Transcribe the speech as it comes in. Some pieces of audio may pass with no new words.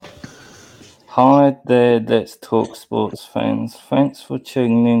Hi there, Let's Talk Sports fans. Thanks for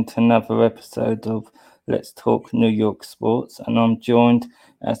tuning in to another episode of Let's Talk New York Sports. And I'm joined,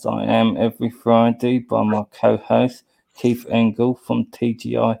 as I am every Friday, by my co host, Keith Engle from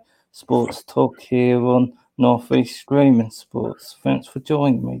TGI Sports Talk here on Northeast Streaming Sports. Thanks for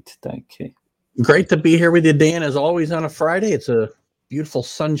joining me today, Keith. Great to be here with you, Dan, as always on a Friday. It's a beautiful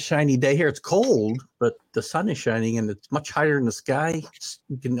sunshiny day here. It's cold, but the sun is shining and it's much higher in the sky.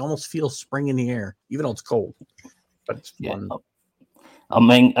 You can almost feel spring in the air, even though it's cold. But it's fun.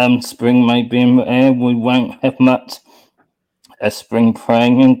 Spring may be in the air. We won't have much spring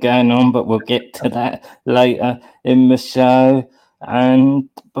training going on, but we'll get to that later in the show. And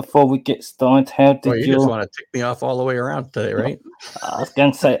before we get started, how did you just want to tick me off all the way around today, right? I was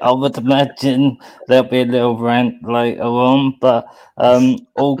going to say, I would imagine there'll be a little rant later on, but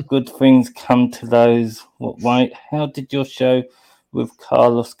all good things come to those. Wait, how did your show with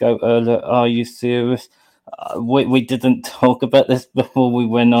Carlos go earlier? Are you serious? We didn't talk about this before we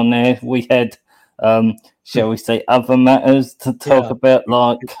went on there. We had, shall we say, other matters to talk about,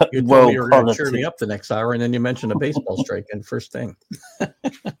 like you world me you were politics. Cheer me up the next hour, and then you mentioned a baseball strike and first thing.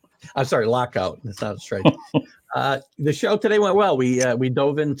 I'm sorry, lockout. It's not a strike. The show today went well. We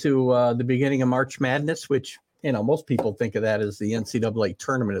dove into the beginning of March Madness, which most people think of that as the NCAA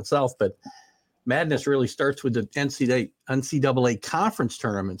tournament itself, but Madness really starts with the NCAA conference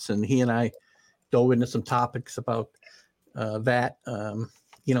tournaments, and he and I dove into some topics about that.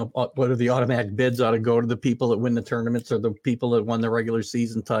 Whether the automatic bids ought to go to the people that win the tournaments or the people that won the regular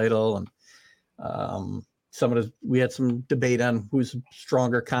season title, and we had some debate on who's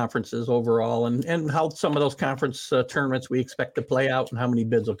stronger conferences overall, and how some of those conference tournaments we expect to play out, and how many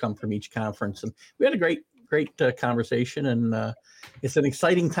bids will come from each conference. And we had a great conversation, and it's an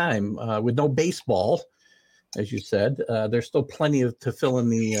exciting time with no baseball, as you said. There's still plenty to fill in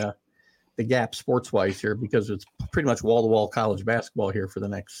the gap sports wise here, because it's pretty much wall to wall college basketball here for the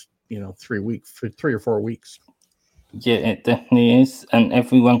next 3 or 4 weeks. Yeah, it definitely is, and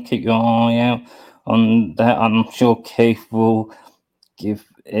everyone keep your eye out on that. I'm sure Keith will give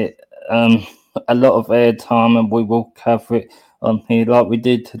it a lot of airtime, and we will cover it on here like we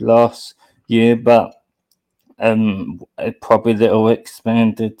did last year, but probably a little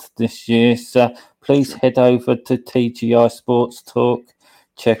expanded this year. So please head over to TGI Sports Talk,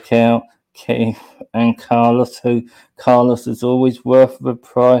 check out Keith and Carlos, who Carlos is always worth the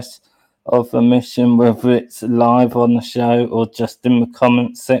price of admission, whether it's live on the show or just in the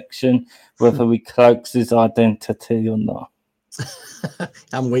comment section, whether he cloaks his identity or not.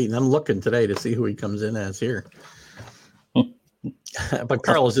 I'm looking today to see who he comes in as here. But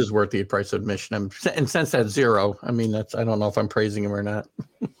Carlos is worth the price of admission. And since that's zero, I don't know if I'm praising him or not.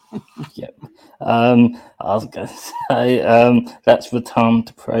 Yep. I was going to say that's the time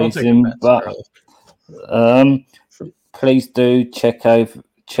to praise him, but please do check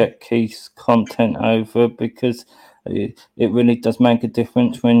Keith's content over, because it really does make a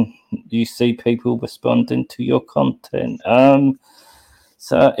difference when you see people responding to your content.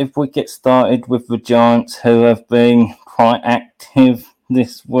 So if we get started with the Giants, who have been quite active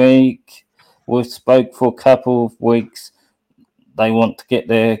this week, we've spoke for a couple of weeks. They want to get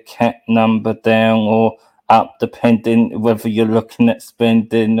their cap number down or up, depending whether you're looking at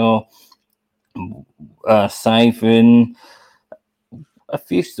spending or saving. A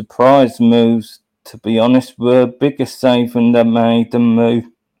few surprise moves, to be honest, were bigger saving than made a move.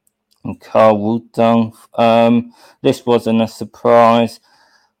 And Carl Woodung. This wasn't a surprise.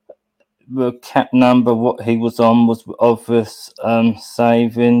 The cap number, what he was on, was obvious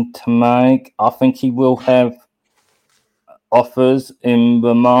saving to make. I think he will have offers in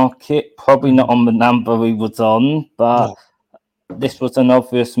the market, probably not on the number he was on, but this was an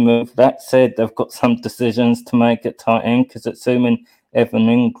obvious move. That said, they've got some decisions to make at tight end, because assuming Evan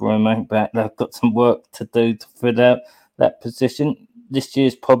Ingram ain't back, they've got some work to do to fill out that position. This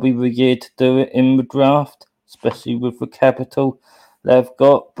year's probably the year to do it in the draft, especially with the capital they've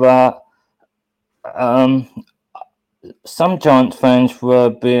got. But some Giants fans were a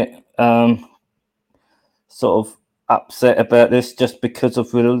bit sort of upset about this just because of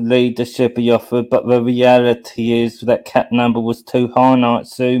the leadership he offered, but the reality is that cap number was too high, and I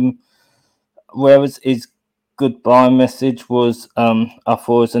assume, whereas his goodbye message was I thought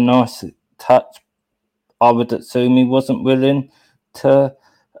was a nice touch, I would assume he wasn't willing to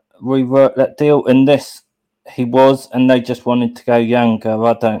rework that deal, and this he was, and they just wanted to go younger.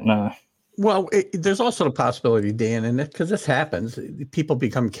 I don't know. Well, there's also the possibility, Dan, and because this happens, people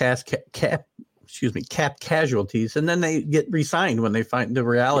become cap casualties, and then they get re-signed when they find the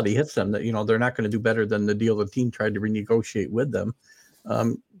reality hits them that they're not going to do better than the deal the team tried to renegotiate with them.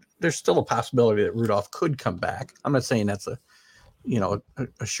 there's still a possibility that Rudolph could come back. I'm not saying that's a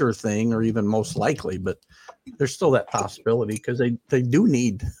sure thing or even most likely, but there's still that possibility because they do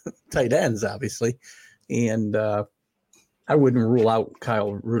need tight ends, obviously. And I wouldn't rule out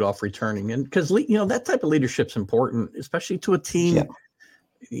Kyle Rudolph returning. And because, that type of leadership's important, especially to a team,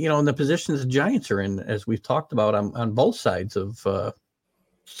 in the positions the Giants are in, as we've talked about on both sides of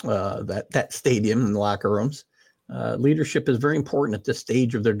that stadium and the locker rooms. Leadership is very important at this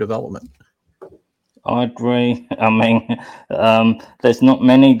stage of their development. I agree. I mean, there's not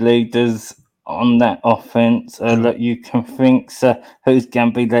many leaders on that offense that you can think. So who's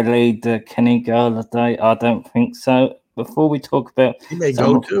going to be the leader? Kenny Galladay? I don't think so. Before we talk about, he may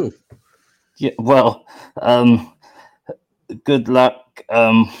go too. Yeah. Well, good luck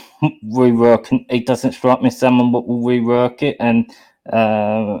reworking. It doesn't strike me as someone that will rework it, and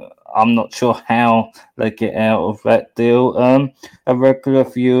I'm not sure how they get out of that deal. A regular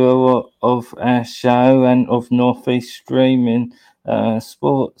viewer of our show and of Northeast Streaming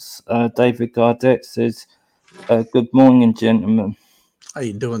Sports, David Gardette says, "Good morning, gentlemen." How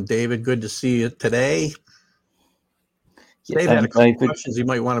you doing, David? Good to see you today. Yeah, Dave had a couple questions you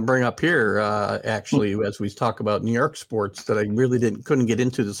might want to bring up here, actually, as we talk about New York sports that I really couldn't get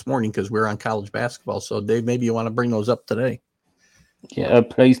into this morning because we're on college basketball. So, Dave, maybe you want to bring those up today. Yeah,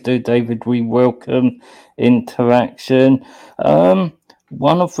 please do, David. We welcome interaction.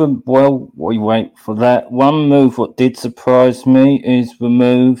 One of them, well, we wait for that. One move what did surprise me is the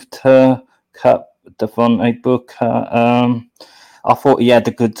move to cut Devontae Booker. I thought he had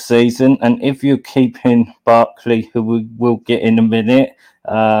a good season, and if you're keeping Barkley, who we will get in a minute,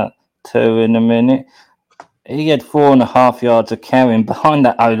 he had 4.5 yards of carrying behind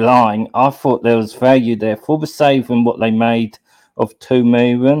that O-line. I thought there was value there for the save and what they made of $2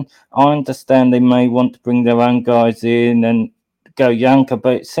 million. I understand they may want to bring their own guys in and go younger,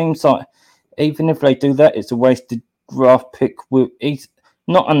 but it seems like even if they do that, it's a wasted draft pick. He's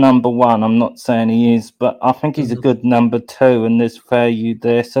not a number one, I'm not saying he is, but I think he's a good number two, and there's value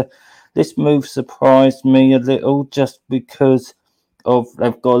there. So this move surprised me a little just because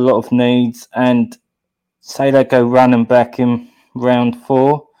they've got a lot of needs, and say they go running back in round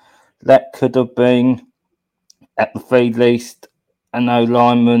 4, that could have been at the very least an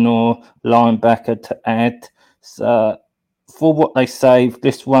O-lineman or linebacker to add. So for what they saved,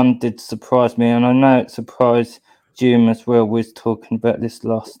 this one did surprise me, and I know it surprised Jim as well. We was talking about this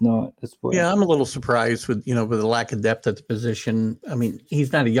last night as well. Yeah, I'm a little surprised with the lack of depth at the position. I mean,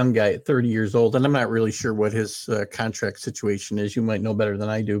 he's not a young guy at 30 years old, and I'm not really sure what his contract situation is. You might know better than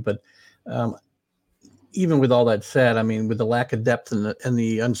I do, but even with all that said, I mean, with the lack of depth and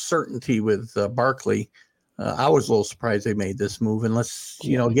the uncertainty with Barkley, I was a little surprised they made this move. Unless,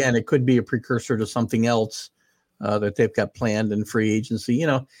 again, it could be a precursor to something else that they've got planned in free agency.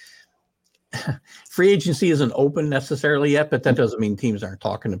 Free agency isn't open necessarily yet, but that doesn't mean teams aren't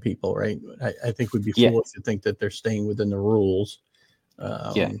talking to people, right? I think we'd be foolish to think that they're staying within the rules.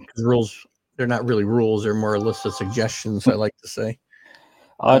 Because rules, they're not really rules; they're more a list of suggestions. I like to say.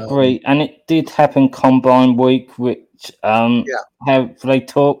 I agree, and it did happen Combine Week, which have they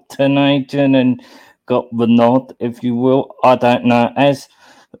talked to an agent and got the nod, if you will? I don't know. As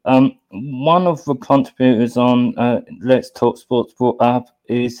one of the contributors on Let's Talk Sports brought up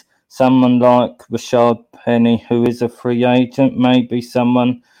is someone like Rashad Penny, who is a free agent, maybe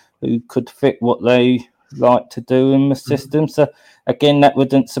someone who could fit what they like to do in the system. So again, that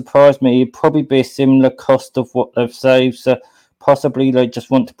wouldn't surprise me. It'd probably be a similar cost of what they've saved. So possibly they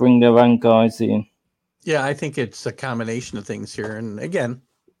just want to bring their own guys in. Yeah, I think it's a combination of things here. And again,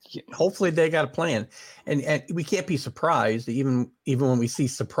 hopefully they got a plan. And we can't be surprised, even when we see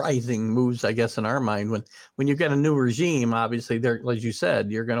surprising moves, I guess, in our mind. When you've got a new regime, obviously, there, as you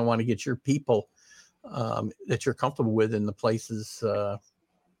said, you're going to want to get your people that you're comfortable with in the places,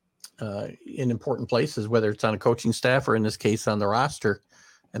 in important places, whether it's on a coaching staff or in this case on the roster.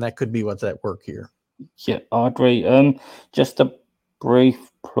 And that could be what's at work here. Yeah, I agree. Just a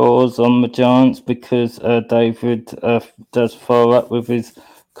brief pause on the Giants because David does follow up with his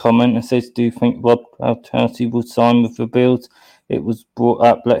comment and says, "Do you think Rob Gronkowski will sign with the Bills?" It was brought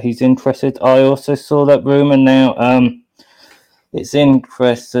up that he's interested. I also saw that rumor now. It's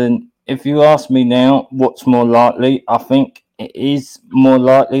interesting. If you ask me now, what's more likely? I think it is more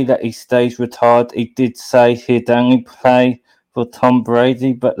likely that he stays retired. He did say he'd only play for Tom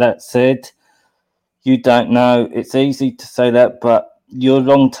Brady, but that said, you don't know. It's easy to say that, but you're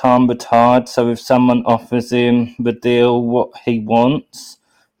long time retired. So if someone offers him the deal, what he wants,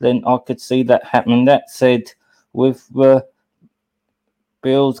 then I could see that happening. That said, with the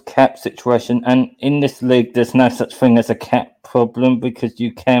Bill's cap situation, and in this league, there's no such thing as a cap problem because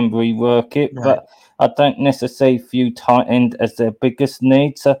you can rework it. Right. But I don't necessarily view tight end as their biggest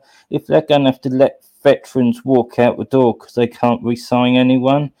need. So if they're going to have to let veterans walk out the door because they can't re-sign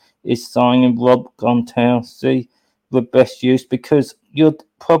anyone, is signing Rob Gronkowski the best use? Because you'd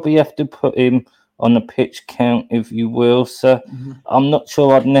probably have to put him on a pitch count, if you will. So I'm not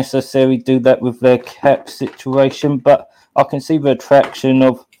sure I'd necessarily do that with their cap situation, but I can see the attraction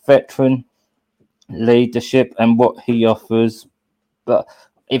of veteran leadership and what he offers. But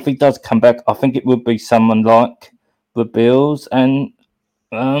if he does come back, I think it would be someone like the Bills, and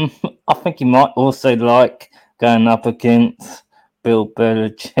I think he might also like going up against Bill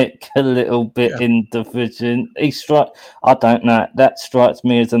Belichick a little bit in division. I don't know. That strikes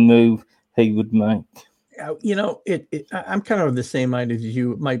me as a move he would make. I'm kind of the same mind as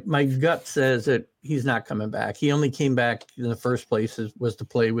you. My gut says that he's not coming back. He only came back in the first place was to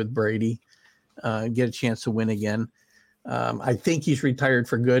play with Brady, get a chance to win again. I think he's retired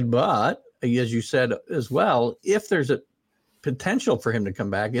for good, but as you said as well, if there's a potential for him to come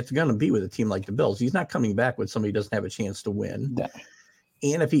back, it's going to be with a team like the Bills. He's not coming back with somebody who doesn't have a chance to win.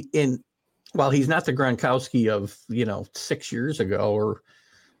 Yeah. And while he's not the Gronkowski of 6 years ago or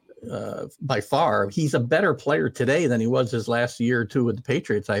by far, he's a better player today than he was his last year or two with the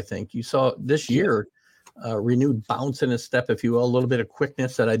Patriots. I think you saw this year renewed bounce in his step, if you will, a little bit of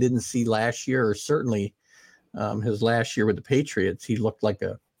quickness that I didn't see last year, or certainly his last year with the Patriots. He looked like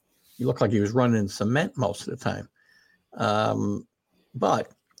he was running in cement most of the time.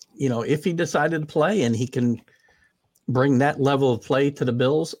 But if he decided to play and he can bring that level of play to the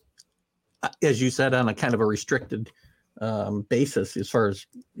Bills, as you said, on a kind of a restricted basis as far as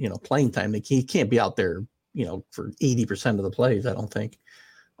playing time, he can't be out there for 80% of the plays. I don't think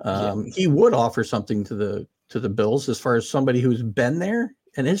he would offer something to the Bills as far as somebody who's been there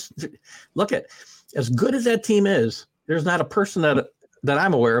and look at as good as that team is. There's not a person that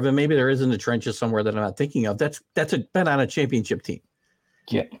I'm aware of, and maybe there is in the trenches somewhere that I'm not thinking of. That's been on a championship team.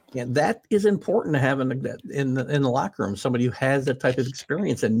 Yeah, and that is important to have in the locker room. Somebody who has that type of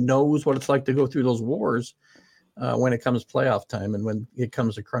experience and knows what it's like to go through those wars when it comes playoff time and when it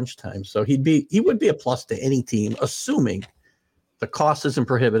comes to crunch time. So he would be a plus to any team, assuming the cost isn't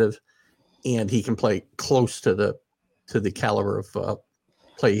prohibitive and he can play close to the caliber of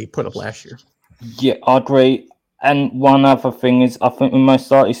play he put up last year. Yeah, I agree. And one other thing is, I think the most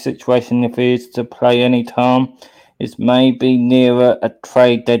likely situation, if he is to play any time, is maybe nearer a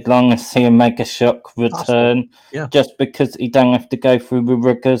trade deadline and see him make a shock return. Just because he don't have to go through the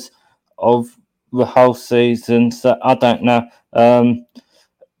rigors of the whole season. So I don't know.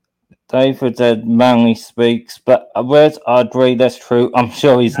 David said money speaks, but whereas I agree that's true, I'm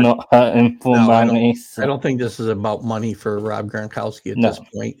sure he's not hurting for money. I don't think this is about money for Rob Gronkowski at this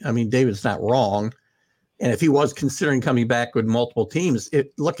point. I mean, David's not wrong. And if he was considering coming back with multiple teams,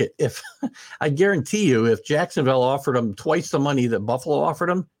 if I guarantee you, if Jacksonville offered him twice the money that Buffalo offered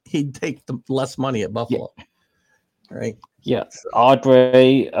him, he'd take the less money at Buffalo. Yeah. Right? Yeah, I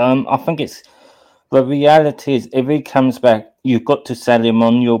agree. I think the reality is, if he comes back, you've got to sell him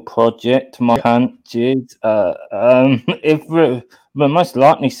on your project. My hunch is, if the most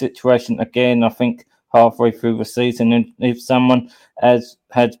likely situation, again, I think halfway through the season, and if someone has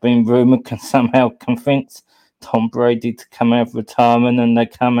been rumoured can somehow convince Tom Brady to come out of retirement and they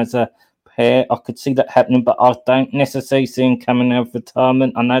come as a pair, I could see that happening, but I don't necessarily see him coming out of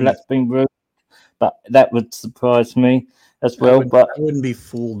retirement. I know that's been rumoured, but that would surprise me as well. I wouldn't be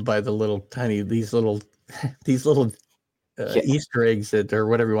fooled by the these little Easter eggs or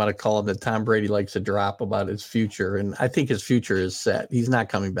whatever you want to call them that Tom Brady likes to drop about his future. And I think his future is set. He's not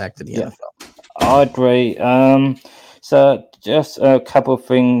coming back to the NFL. I agree. So just a couple of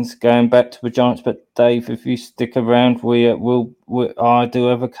things going back to the Giants, but Dave, if you stick around, I do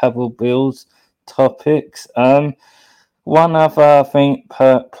have a couple of Bills topics. One other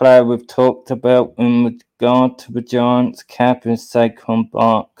player we've talked about in regard to the Giants cap is Saquon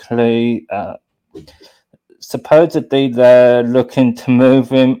Barkley. Supposedly they're looking to move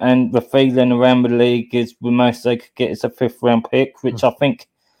him, and the feeling around the league is the most they could get is a 5th round pick, which I think,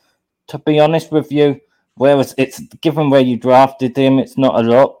 to be honest with you, whereas it's given where you drafted him, it's not a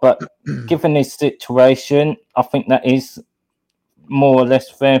lot, but given his situation, I think that is more or less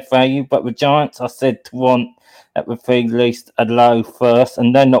fair value. But the Giants are said to want, at the very least, a low first,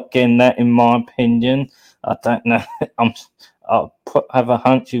 and they're not getting that, in my opinion. I don't know. I'll have a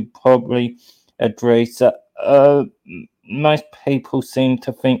hunch you probably agree. So most people seem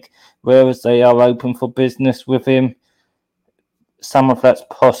to think, whereas they are open for business with him, some of that's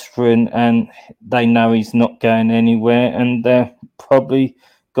posturing, and they know he's not going anywhere, and they're probably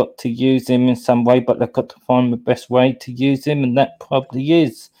got to use him in some way, but they've got to find the best way to use him, and that probably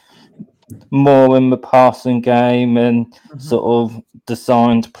is more in the passing game and sort of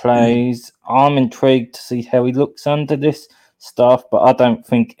designed plays. I'm intrigued to see how he looks under this stuff, but I don't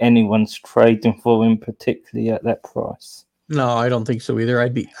think anyone's trading for him particularly at that price. No, I don't think so either.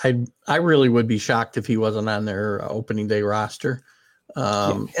 I really would be shocked if he wasn't on their opening day roster.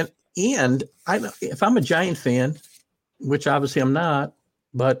 And if I'm a Giant fan, which obviously I'm not,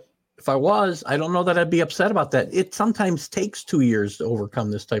 but if I was, I don't know that I'd be upset about that. It sometimes takes 2 years to overcome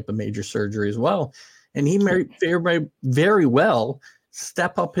this type of major surgery as well. And he may very well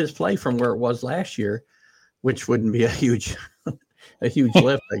step up his play from where it was last year, which wouldn't be a huge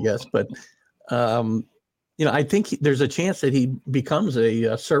lift, I guess. But, I think there's a chance that he becomes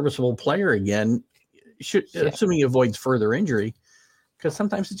a serviceable player again, assuming he avoids further injury, because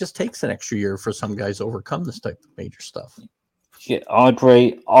sometimes it just takes an extra year for some guys to overcome this type of major stuff. Yeah, I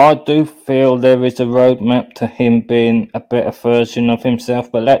agree. I do feel there is a roadmap to him being a better version of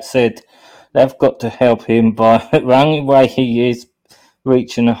himself. But that said, they've got to help him by the only way he is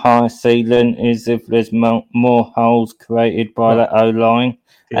reaching a higher ceiling is if there's more holes created by that O-line.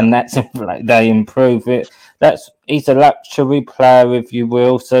 Yeah. And that's if they improve it. He's a luxury player, if you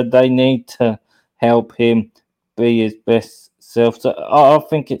will, so they need to help him be his best self. So I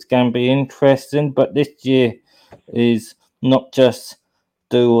think it's going to be interesting, but this year is not just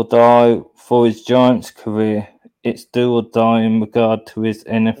do or die for his Giants career, it's do or die in regard to his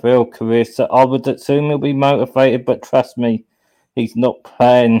NFL career. So I would assume he'll be motivated, but trust me, he's not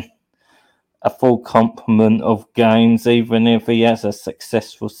playing a full complement of games, even if he has a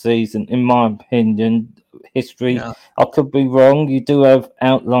successful season. In my opinion, history, I could be wrong, you do have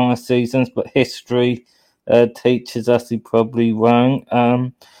outlier seasons, but history teaches us he probably won't.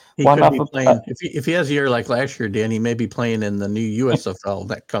 He could be playing, if he has a year like last year, Dan, he may be playing in the new USFL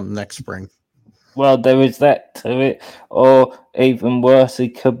that come next spring. Well, there is that to it. Or even worse, he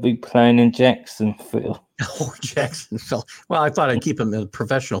could be playing in Jacksonville. Oh, Jacksonville. Well, I thought I'd keep him in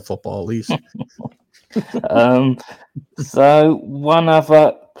professional football at least. So one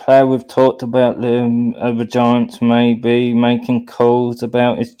other player we've talked about the Giants maybe making calls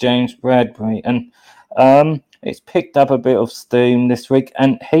about is James Bradbury. And it's picked up a bit of steam this week,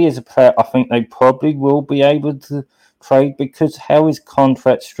 and he is a player I think they probably will be able to trade because how his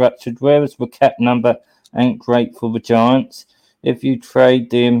contract structured, whereas the cap number ain't great for the Giants. If you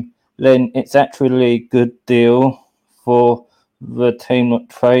trade him, then it's actually a good deal for the team that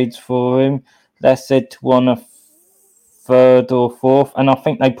trades for him. They're said to want a third or fourth, and I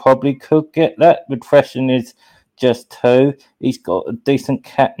think they probably could get that. The question is just who. He's got a decent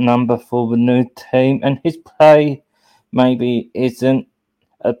cap number for the new team, and his play maybe isn't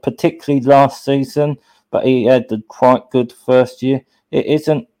particularly last season, but he had a quite good first year. It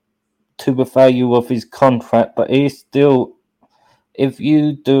isn't to the value of his contract, but he's still, if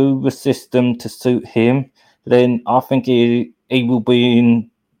you do the system to suit him, then I think he will be in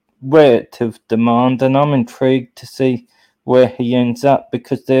relative demand, and I'm intrigued to see where he ends up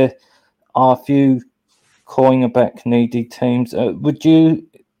because there are a few cornerback needy teams. Could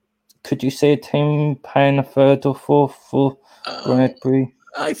you see a team paying a third or fourth for Bradbury?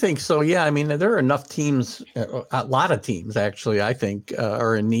 I think so. Yeah. I mean, there are enough teams, a lot of teams actually, I think,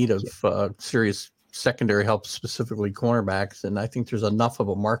 are in need of serious secondary help, specifically cornerbacks. And I think there's enough of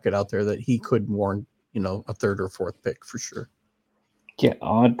a market out there that he could warrant, a third or fourth pick for sure. Yeah,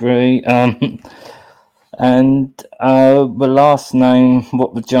 I agree. And the last name,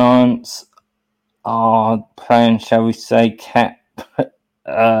 what the Giants are playing, shall we say, cap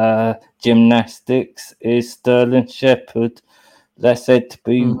gymnastics, is Sterling Shepard. They're said to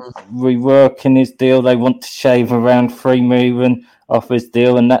be reworking his deal. They want to shave around $3 million off his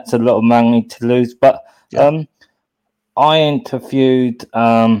deal, and that's a lot of money to lose. But I interviewed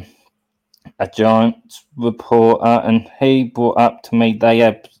a Giants reporter, and he brought up to me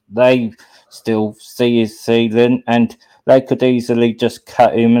they still see his ceiling, and they could easily just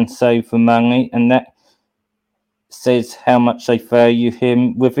cut him and save the money, and that says how much they value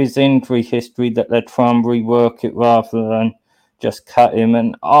him with his injury history, that they're trying to rework it rather than just cut him.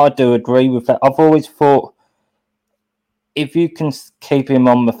 And I do agree with that. I've always thought if you can keep him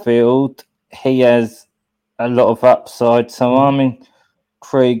on the field, he has a lot of upside. So I'm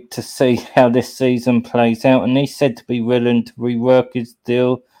intrigued to see how this season plays out. And he's said to be willing to rework his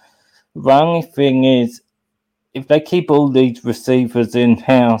deal. The only thing is, if they keep all these receivers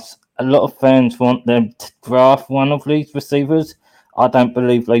in-house, a lot of fans want them to draft one of these receivers. I don't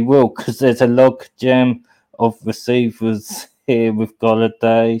believe they will because there's a log jam of receivers here with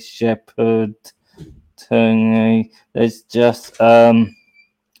Golladay, Shepherd, Turney. There's just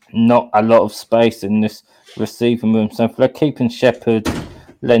not a lot of space in this receiving room. So if they're keeping Shepherd,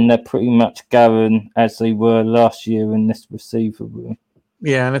 then they're pretty much going as they were last year in this receiver room.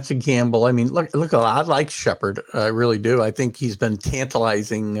 Yeah, and it's a gamble. I mean, look, I like Shepherd. I really do. I think he's been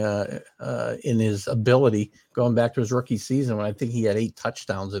tantalizing in his ability going back to his rookie season when I think he had 8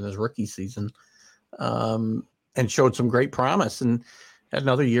 touchdowns in his rookie season, and showed some great promise. And had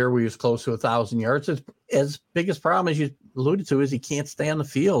another year where he was close to 1,000 yards. His biggest problem, as you alluded to, is he can't stay on the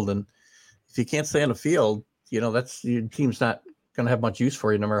field. And if you can't stay on the field, that's your team's not going to have much use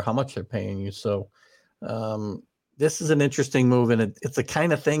for you, no matter how much they're paying you. So, this is an interesting move, and it's the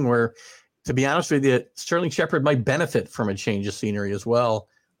kind of thing where, to be honest with you, Sterling Shepard might benefit from a change of scenery as well,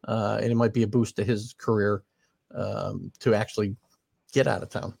 and it might be a boost to his career to actually get out of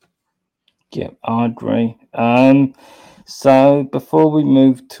town. Yeah, I agree. So before we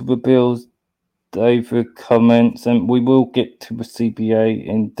move to the Bills, David comments, and we will get to the CBA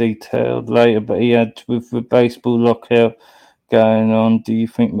in detail later, but he had, with the baseball lockout going on, do you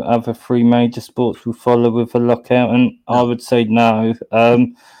think the other 3 major sports will follow with a lockout? And no. I would say no.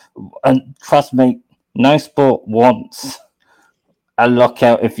 And trust me, no sport wants a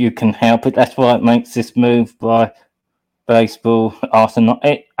lockout if you can help it. That's why it makes this move by baseball, Arsenal.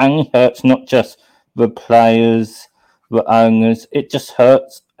 It only hurts not just the players, the owners. It just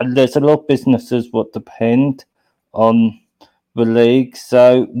hurts. And there's a lot of businesses what depend on the league.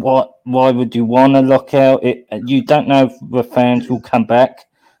 So why would you want to lock out? You don't know if the fans will come back,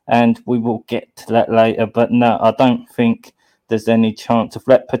 and we will get to that later. But no, I don't think there's any chance of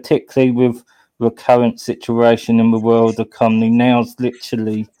that, particularly with the current situation in the world economy. Now's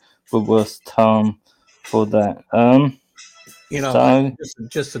literally the worst time for that.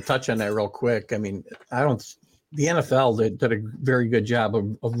 Just to touch on that real quick. I mean, the NFL did a very good job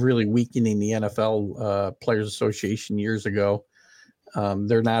of really weakening the NFL Players Association years ago.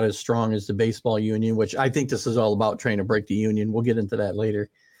 They're not as strong as the baseball union, which I think this is all about trying to break the union. We'll get into that later.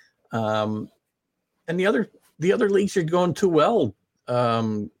 And the other leagues are going too well,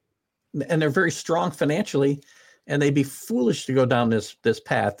 and they're very strong financially, and they'd be foolish to go down this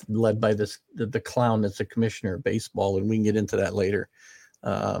path led by the clown that's the commissioner of baseball, and we can get into that later.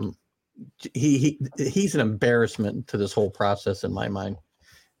 He's an embarrassment to this whole process in my mind,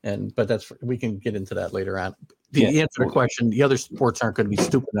 but we can get into that later on. The answer to the question, the other sports aren't going to be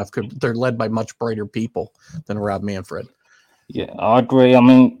stupid enough because they're led by much brighter people than Rob Manfred. Yeah, I agree. I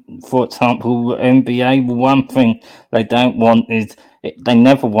mean, for example, NBA, one thing they don't want is they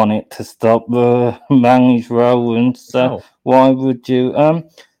never want it to stop the money's rolling. So why would you?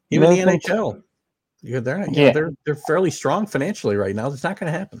 Even the NHL, they're fairly strong financially right now. It's not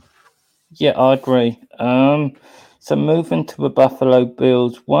going to happen. Yeah, I agree. So moving to the Buffalo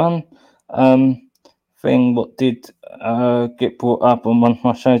Bills, one thing what did get brought up on one of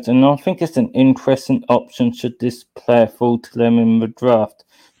my shows, and I think it's an interesting option should this player fall to them in the draft.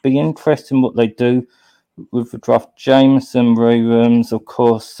 Be interesting what they do with the draft. Jameson Williams, of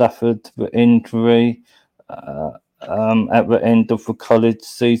course, suffered the injury at the end of the college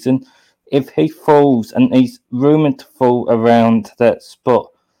season. If he falls, and he's rumoured to fall around that spot,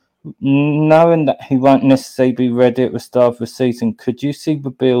 knowing that he won't necessarily be ready at the start of the season, could you see the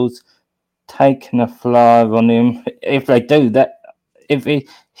Bills taking a flyer on him? If they do that, if he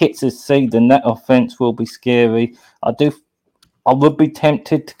hits his season, that offense will be scary. I would be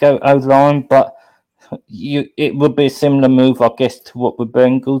tempted to go O-line, but it would be a similar move, I guess, to what the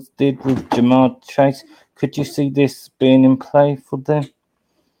Bengals did with Jamar Chase. Could you see this being in play for them?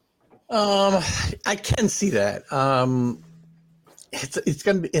 I can see that.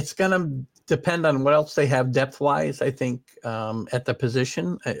 It's gonna depend on what else they have depth wise. I think at the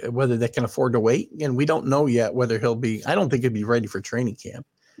position, whether they can afford to wait, and we don't know yet whether he'll be. I don't think he'll be ready for training camp.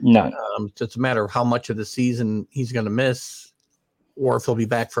 No, it's a matter of how much of the season he's going to miss, or if he'll be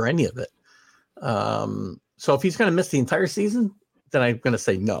back for any of it. So if he's going to miss the entire season, then I'm going to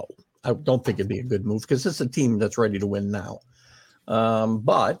say no. I don't think it'd be a good move because it's a team that's ready to win now.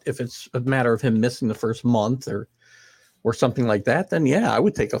 But if it's a matter of him missing the first month or something like that, then yeah, I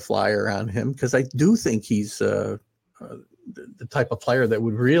would take a flyer on him because I do think he's the type of player that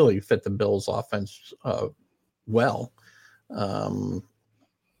would really fit the Bills' offense well.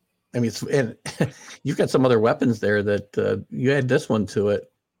 I mean, and you've got some other weapons there that you add this one to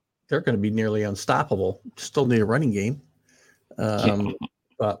it, they're going to be nearly unstoppable. Still need a running game,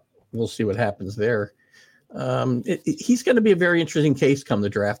 but we'll see what happens there. He's going to be a very interesting case come the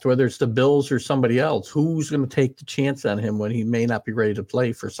draft, whether it's the Bills or somebody else. Who's going to take the chance on him when he may not be ready to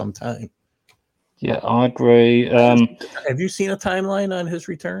play for some time? Yeah, I agree. Have you seen a timeline on his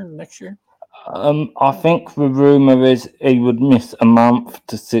return next year? I think the rumor is he would miss a month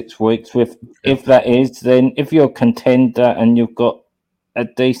to 6 weeks. If that is, then if you're a contender and you've got a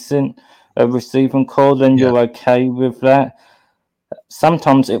decent receiving core, then Yeah. you're okay with that.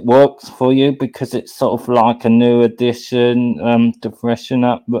 Sometimes it works for you because it's sort of like a new addition to freshen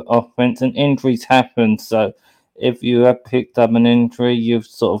up the offense, and injuries happen. So if you have picked up an injury, you've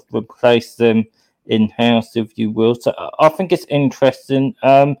sort of replaced them in house, if you will. So I think it's interesting.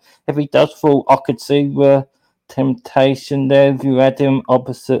 If he does fall, I could see the temptation there if you had him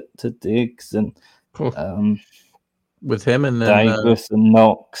opposite to Diggs and um, With him and then Davis and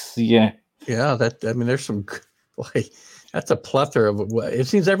Knox. Yeah. yeah, there's some like that's a plethora of it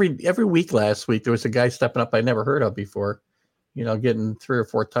seems every week. Last week there was a guy stepping up I never heard of before, getting 3 or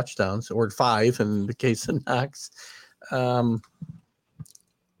 4 touchdowns or 5 in the case of Knox. Gosh,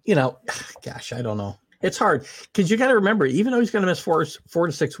 I don't know. It's hard because you got to remember, even though he's going to miss 4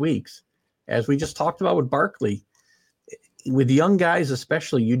 to 6 weeks, as we just talked about with Barkley, with young guys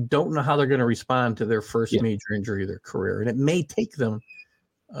especially, you don't know how they're going to respond to their first major injury of their career, and it may take them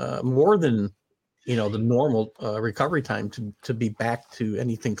more than the normal recovery time to be back to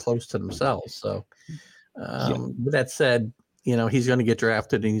anything close to themselves. So, with that said, he's going to get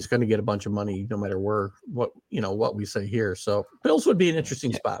drafted and he's going to get a bunch of money no matter what we say here. So, Bills would be an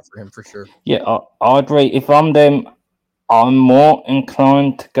interesting spot for him for sure. Yeah, I agree. If I'm them, I'm more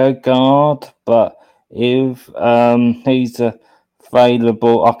inclined to go guard, but if he's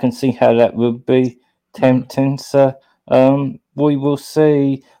available, I can see how that would be tempting. So we will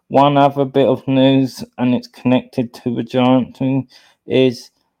see. One other bit of news, and it's connected to the Giant thing, is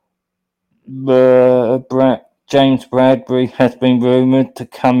James Bradbury has been rumoured to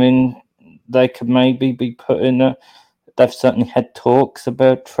come in. They could maybe be putting a. They've certainly had talks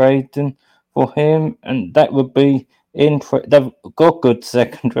about trading for him, and that would be interesting. They've got good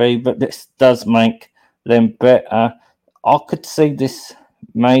secondary, but this does make them better. I could see this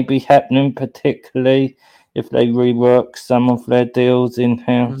maybe happening, particularly if they rework some of their deals in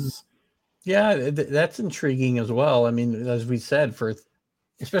house. Yeah, that's intriguing as well. I mean, as we said,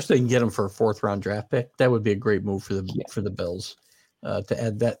 especially you can get him for a 4th round draft pick, that would be a great move for the Bills to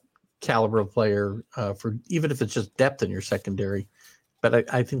add that caliber of player for even if it's just depth in your secondary.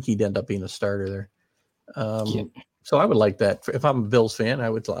 But I think he'd end up being a starter there. So I would like that. If I'm a Bills fan, I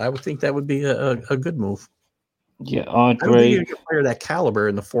would think that would be a good move. Yeah, I agree. I don't think you can player that caliber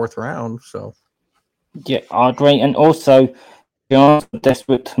in the 4th round. So yeah, I agree. And also, Giants are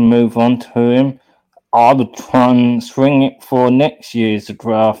desperate to move on to him. I would try and swing it for next year's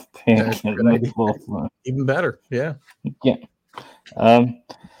draft pick in the 4th round. Even better, yeah. Yeah.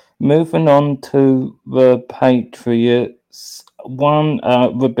 Moving on to the Patriots.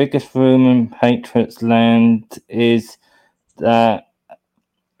 The biggest rumor in Patriots land is that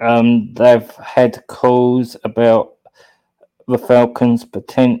they've had calls about the Falcons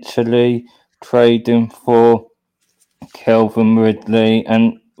potentially trading for Calvin Ridley,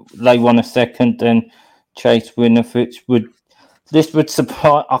 and they want a second, and Chase Winovich would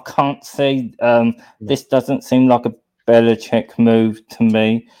surprise. I can't see. This doesn't seem like a Belichick move to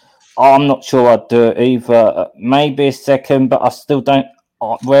me. I'm not sure I'd do it either. Maybe a second, but I still don't.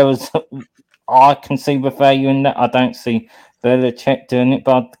 Whereas I can see the value in that, I don't see Belichick doing it,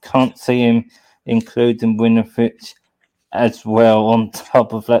 but I can't see him including Winovich as well on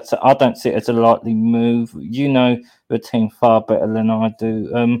top of that. So I don't see it as a likely move. You know the team far better than I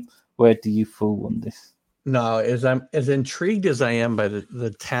do. Where do you fall on this? No, as intrigued as I am by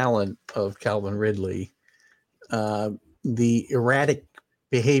the talent of Calvin Ridley, the erratic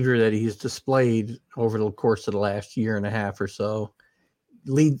behavior that he's displayed over the course of the last year and a half or so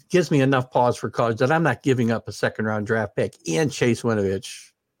gives me enough pause for cause that I'm not giving up a 2nd round draft pick and Chase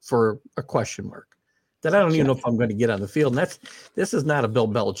Winovich for a question mark that I don't even know if I'm going to get on the field. And this is not a Bill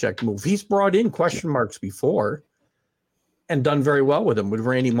Belichick move. He's brought in question marks before and done very well with them, with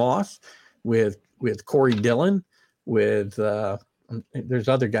Randy Moss, with Corey Dillon, with there's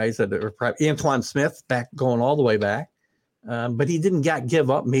other guys that are probably Antoine Smith going all the way back. But he didn't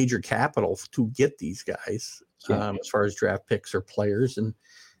give up major capital to get these guys as far as draft picks or players. And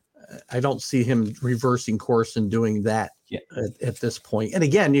I don't see him reversing course and doing that at this point. And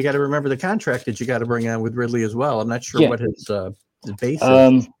again, you got to remember the contract that you got to bring on with Ridley as well. I'm not sure what his base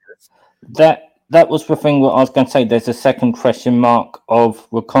is. That was the thing what I was going to say. There's a second question mark of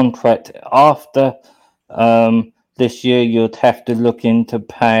the contract. After this year, you'd have to look into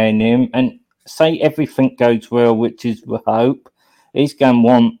paying him. And say everything goes well, which is the hope, he's going to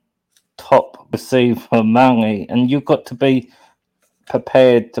want top receiver money. And you've got to be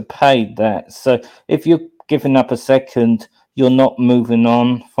prepared to pay that. So if you're giving up a second, you're not moving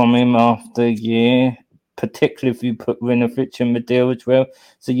on from him after a year, particularly if you put Rinovich in the deal as well.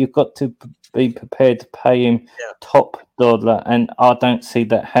 So you've got to be prepared to pay him top dollar, and I don't see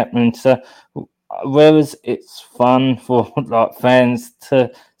that happening. So whereas it's fun for like fans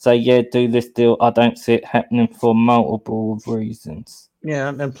to say, yeah, do this deal, I don't see it happening for multiple reasons. Yeah,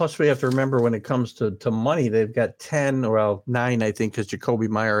 and plus we have to remember when it comes to money, they've got 9, I think, because Jacoby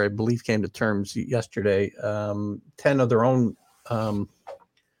Meyer, I believe, came to terms yesterday. 10 of their own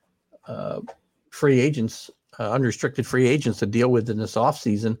free agents, unrestricted free agents to deal with in this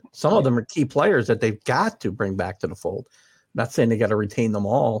offseason. Some of them are key players that they've got to bring back to the fold. Not saying they got to retain them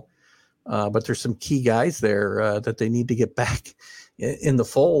all, but there's some key guys there that they need to get back in the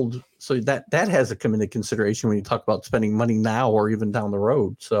fold. So that has to come into consideration when you talk about spending money now or even down the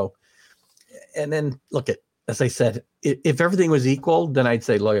road. So, and then look at, as I said, if everything was equal, then I'd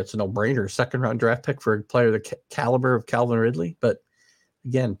say, look, it's a no-brainer. Second round draft pick for a player the caliber of Calvin Ridley. But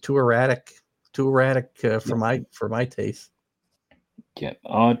again, too erratic for my taste. Yeah,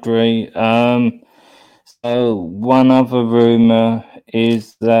 I agree. So one other rumor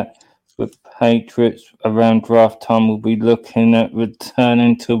is that the Patriots around draft time will be looking at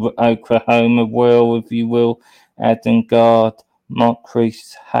returning to Oklahoma, well, if you will, adding guard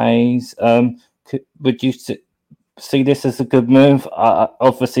Marquise Hayes. Would you see this as a good move?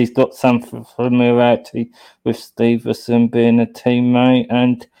 Obviously, he's got some familiarity with Stevenson being a teammate,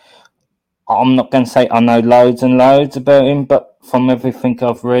 and I'm not going to say I know loads and loads about him, but from everything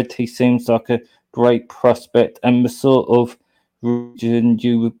I've read, he seems like a great prospect and the sort of region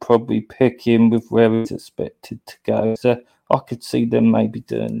you would probably pick him with where he's expected to go. So I could see them maybe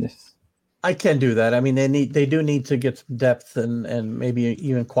doing this. I can do that. I mean, they do need to get some depth and maybe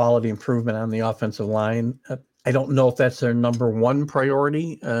even quality improvement on the offensive line. I don't know if that's their number one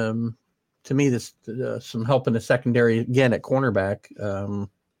priority. To me, this some help in the secondary again at cornerback.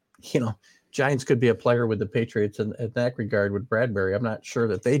 Giants could be a player with the Patriots in that regard with Bradbury. I'm not sure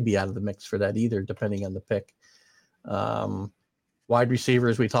that they'd be out of the mix for that either, depending on the pick. Wide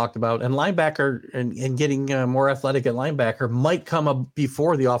receivers we talked about, and linebacker and getting more athletic at linebacker might come up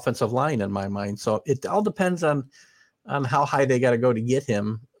before the offensive line in my mind. So it all depends on how high they got to go to get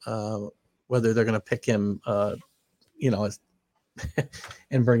him, whether they're going to pick him, and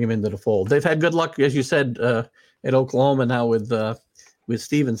bring him into the fold. They've had good luck, as you said, at Oklahoma now with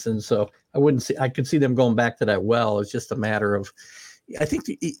Stevenson. So I could see them going back to that well. It's just a matter of, I think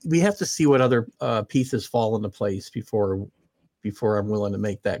we have to see what other pieces fall into place before I'm willing to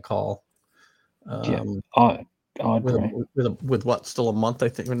make that call. I agree. With what, still a month, I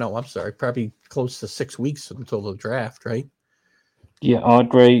think. No, I'm sorry, probably close to 6 weeks until the draft, right? Yeah, I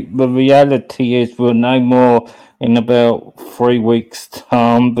agree. The reality is we'll know more in about 3 weeks'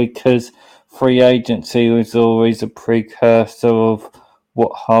 time, because free agency is always a precursor of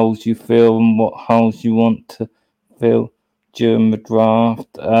what holes you fill and what holes you want to fill during the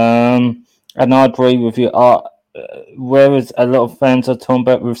draft. And I agree with you. Whereas a lot of fans are talking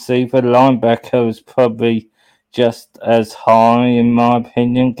about receiver, linebacker is probably just as high, in my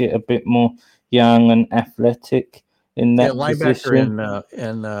opinion. Get a bit more young and athletic in that position.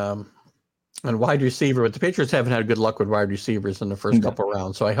 Linebacker and wide receiver, but the Patriots haven't had good luck with wide receivers in the first couple of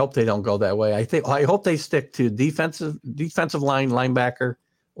rounds, so I hope they don't go that way. I hope they stick to defensive line, linebacker,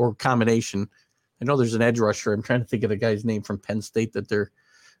 or combination. I know there's an edge rusher. I'm trying to think of the guy's name from Penn State that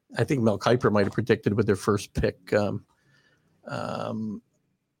I think Mel Kiper might have predicted with their first pick, and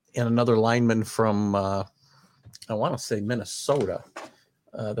another lineman from I want to say Minnesota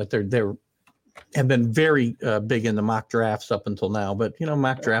that they're have been very big in the mock drafts up until now. But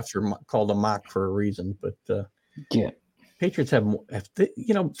mock drafts are called a mock for a reason. But Patriots have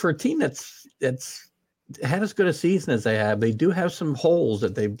for a team that's had as good a season as they have, they do have some holes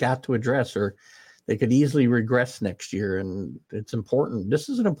that they've got to address, or they could easily regress next year. And it's important. This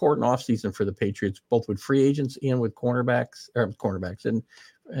is an important offseason for the Patriots, both with free agents and with cornerbacks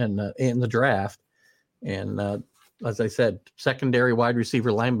and the draft. And as I said, secondary, wide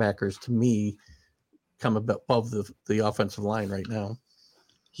receiver, linebackers, to me, come above the offensive line right now.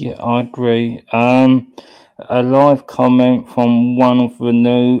 Yeah, I agree. A live comment from one of the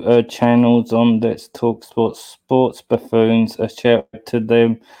new channels on Let's Talk Sports Buffoons. A shout out to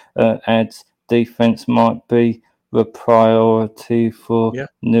them adds defense might be the priority for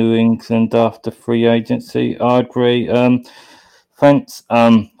New England after free agency. I agree. Thanks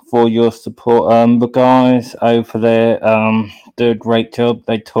for your support. The guys over there do a great job.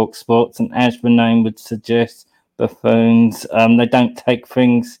 They talk sports, and as the name would suggest, buffoons. They don't take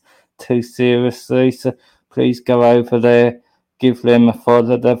things too seriously, so please go over there, give them a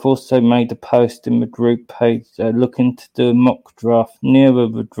follow. They've also made a post in the group page looking to do a mock draft nearer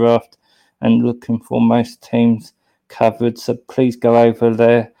the draft and looking for most teams covered. So please go over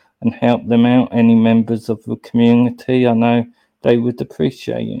there and help them out. Any members of the community, I know they would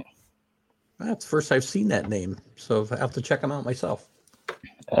appreciate it. That's the first I've seen that name, so I have to check them out myself.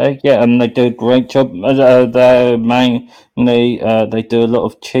 Yeah, and they do a great job. They mainly they do a lot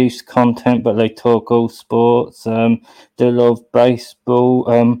of Chiefs content, but they talk all sports. Do a lot of baseball.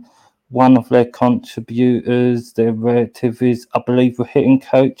 One of their contributors, their relative, is, I believe, a hitting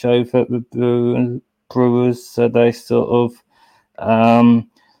coach over at the Brewers. So they sort of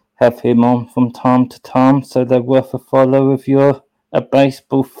have him on from time to time. So they're worth a follow if you're a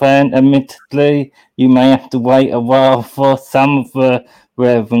baseball fan. Admittedly, you may have to wait a while for some of the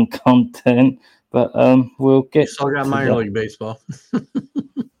relevant content, but we'll get. Still got minor league baseball.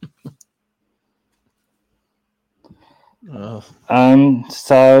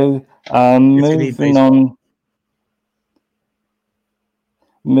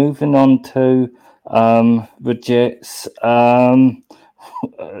 Moving on to the Jets.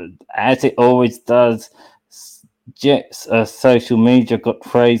 As it always does, Jets social media got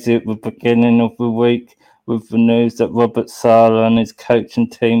crazy at the beginning of the week with the news that Robert Saleh and his coaching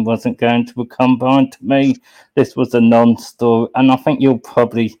team wasn't going to the combine. To me, this was a non-story, and I think you'll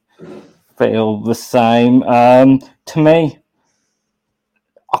probably feel the same. To me,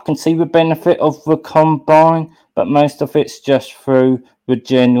 I can see the benefit of the combine, but most of it's just through the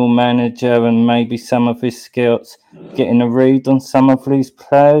general manager and maybe some of his scouts getting a read on some of these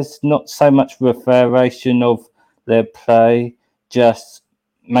players. Not so much the variation of their play, just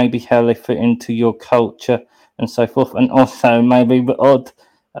maybe how they fit into your culture and so forth, and also maybe the odd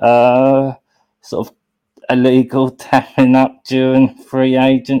sort of illegal tapping up during free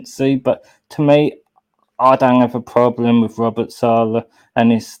agency. But to me, I don't have a problem with Robert Saleh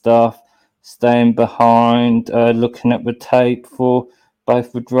and his staff staying behind, looking at the tape for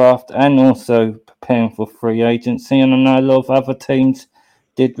both the draft and also preparing for free agency. And I know a lot of other teams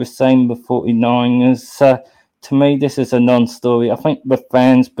did the same, the 49ers. To me, this is a non-story. I think the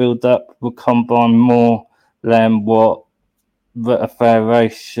fans build up the combine more than what the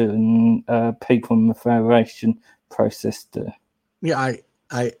federation, people in the federation process do. Yeah,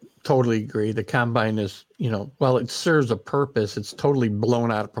 I totally agree. The combine is, while it serves a purpose, it's totally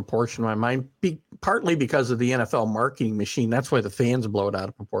blown out of proportion in my mind, partly because of the NFL marketing machine. That's why the fans blow it out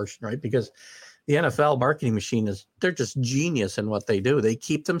of proportion, right? Because the NFL marketing machine they're just genius in what they do. They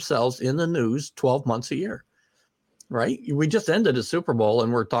keep themselves in the news 12 months a year. Right? We just ended a Super Bowl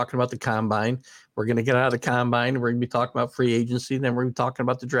and we're talking about the combine. We're going to get out of the combine. We're going to be talking about free agency. Then we're going to be talking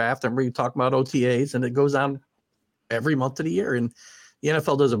about the draft. And we're going to be talking about OTAs. And it goes on every month of the year. And the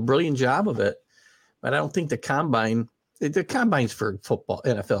NFL does a brilliant job of it. But I don't think the combine's for football,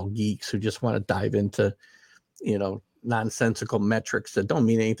 NFL geeks who just want to dive into, nonsensical metrics that don't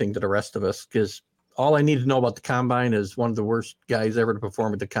mean anything to the rest of us. Because all I need to know about the combine is one of the worst guys ever to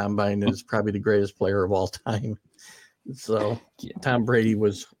perform at the combine is probably the greatest player of all time. So Tom Brady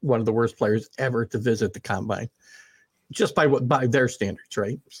was one of the worst players ever to visit the combine, just by their standards,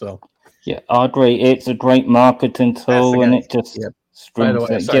 right? So yeah, I agree. It's a great marketing tool, and it just by the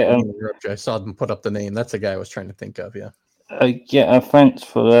way, I saw them put up the name. That's the guy I was trying to think of. Yeah. Thanks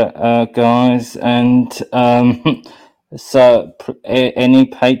for that, guys. And so any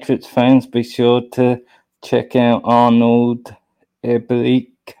Patriots fans, be sure to check out Arnold Ebike.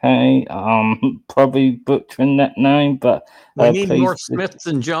 Probably butchering that name, but we need more Smiths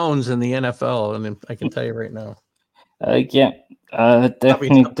and Jones in the NFL, and I can tell you right now.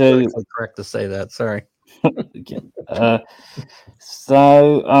 Definitely do. Correct to say that. Sorry.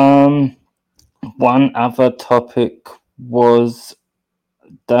 One other topic was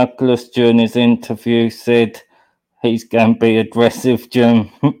Douglas during his interview said he's going to be aggressive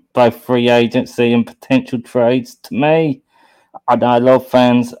during both free agency and potential trades. To me, I know a lot of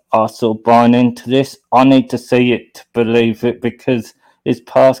fans are sort of buying into this. I need to see it to believe it, because his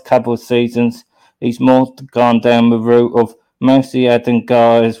past couple of seasons, he's more gone down the route of mostly adding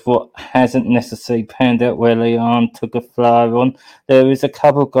guys what hasn't necessarily panned out where they are and took a flyer on. There is a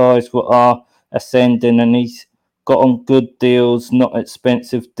couple of guys what are ascending, and he's got on good deals, not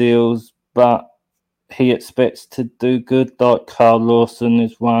expensive deals, but he expects to do good. Like Carl Lawson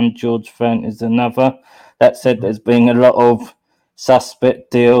is one, George Fant is another. That said, there's been a lot of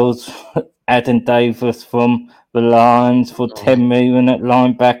suspect deals, adding Davis from the Lions for $10 million at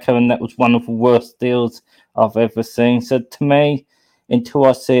linebacker, and that was one of the worst deals I've ever seen. So to me, until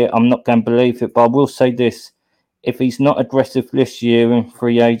I see it, I'm not going to believe it. But I will say this: if he's not aggressive this year in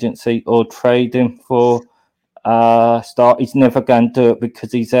free agency or trading for start. He's never going to do it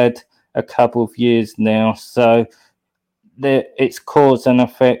because he's had a couple of years now. So it's cause and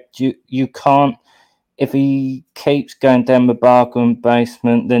effect. You can't. If he keeps going down the bargain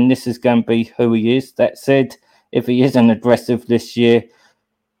basement, then this is going to be who he is. That said, if he isn't aggressive this year,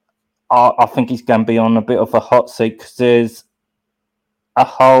 I think he's going to be on a bit of a hot seat because there's a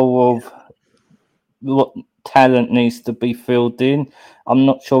hole of what talent needs to be filled in. I'm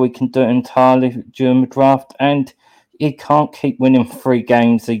not sure we can do it entirely during the draft, and he can't keep winning 3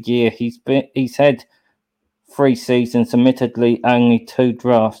 games a year. He's had 3 seasons, admittedly only 2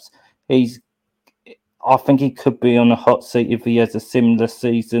 drafts. I think he could be on a hot seat if he has a similar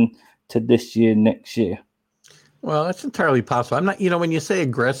season to this year next year. Well, that's entirely possible. I'm not, when you say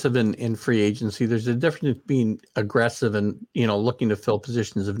aggressive in free agency, there's a difference between aggressive and, looking to fill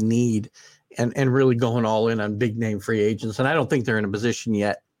positions of need and really going all in on big name free agents. And I don't think they're in a position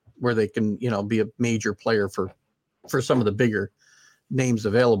yet where they can, be a major player for some of the bigger names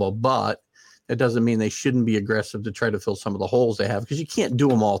available. But it doesn't mean they shouldn't be aggressive to try to fill some of the holes they have, because you can't do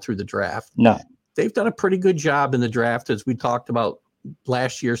them all through the draft. No. They've done a pretty good job in the draft, as we talked about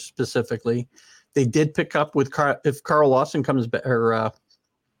last year specifically. They did pick up with if Carl Lawson comes back,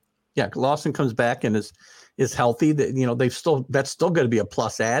 Lawson comes back and is healthy. That that's still going to be a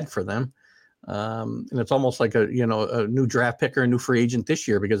plus add for them, and it's almost like a new draft pick or a new free agent this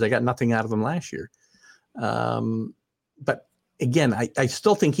year because they got nothing out of him last year. But again, I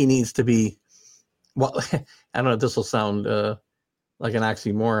still think he needs to be. Well, I don't know if this will sound like an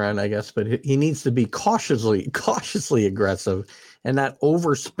oxymoron, I guess, but he needs to be cautiously aggressive and not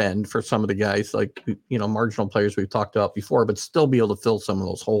overspend for some of the guys like, marginal players we've talked about before, but still be able to fill some of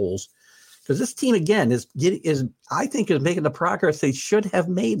those holes. Because this team, again, is making the progress they should have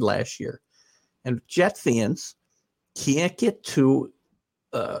made last year. And Jet fans can't get too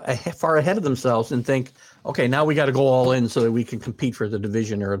far ahead of themselves and think, okay, now we got to go all in so that we can compete for the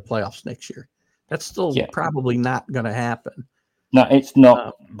division or the playoffs next year. That's still probably not going to happen. No, it's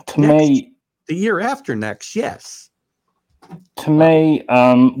not. Me, the year after next, yes. To me,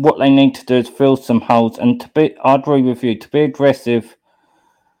 what they need to do is fill some holes, and I agree with you, to be aggressive,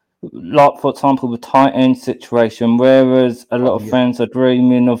 like for example the tight end situation, whereas a lot of fans are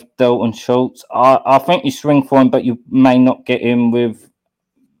dreaming of Dalton Schultz. I think you swing for him, but you may not get him with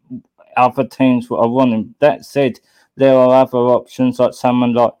other teams that are wanting. That said, there are other options like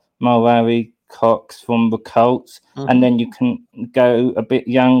someone like Murray Cox from the Colts, and then you can go a bit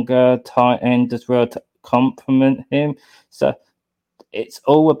younger tight end as well to complement him. So it's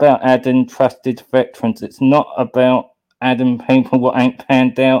all about adding trusted veterans. It's not about adding people what ain't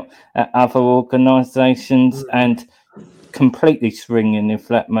panned out at other organisations and completely swinging, if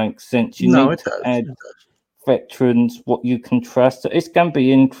that makes sense. You need to add veterans what you can trust. So it's going to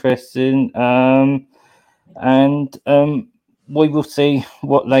be interesting, and we will see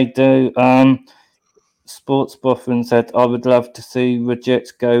what they do. Sports Boffin said, I would love to see the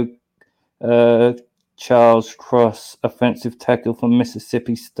Jets go Charles Cross, offensive tackle from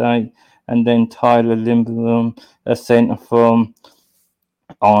Mississippi State, and then Tyler Linderbaum, a centre from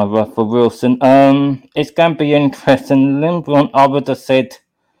Iowa for Wilson. It's going to be interesting. Linderbaum, I would have said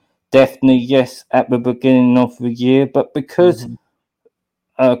definitely yes at the beginning of the year, but because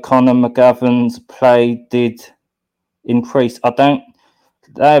Connor McGovern's play did increase,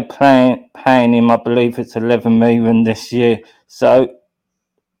 they're paying him, I believe it's $11 million this year. So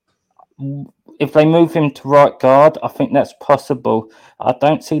if they move him to right guard, I think that's possible. I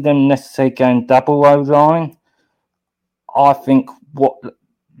don't see them necessarily going double O-line. I think what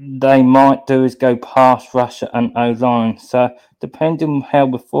they might do is go pass rusher and O-line. So depending on how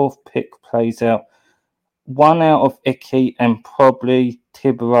the 4th pick plays out, one out of Icky and probably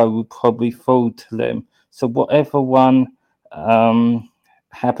Thibodeau will probably fall to them. So whatever one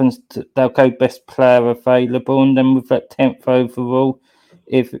happens, they'll go best player available, and then with that 10th overall,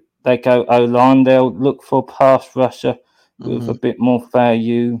 if they go O-line, they'll look for a pass rusher with a bit more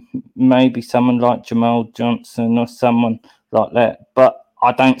value, maybe someone like Jamal Johnson or someone like that. But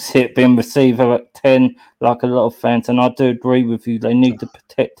I don't see it being receiver at 10 like a lot of fans, and I do agree with you. They need to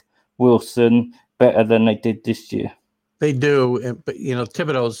protect Wilson better than they did this year. They do, but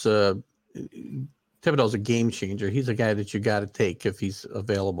Thibodeau's a game changer. He's a guy that you got to take if he's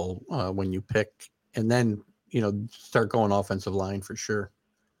available when you pick, and then start going offensive line for sure.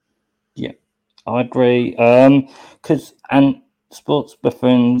 Yeah, I agree. Because Sports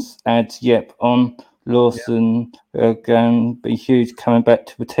Buffoons adds on Lawson are going to be huge coming back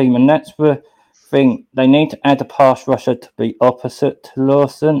to the team, and that's the thing. They need to add a pass rusher to be opposite to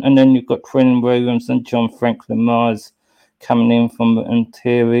Lawson, and then you've got Quinn Williams and John Franklin Myers coming in from the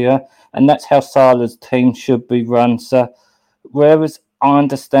interior, and that's how Salah's team should be run. So, whereas I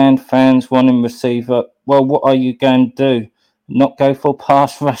understand fans wanting receiver, well, what are you going to do? Not go for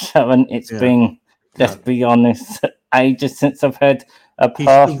pass rusher? And it's been, let's be honest, ages since I've had a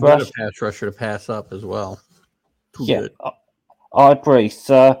pass He's rush. a pass rusher to pass up as well. Good. I agree.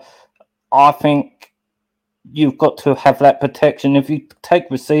 So I think you've got to have that protection. If you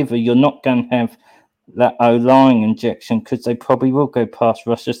take receiver, you're not going to have that O-line injection because they probably will go pass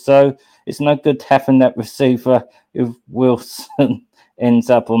rusher. So it's no good having that receiver if Wilson ends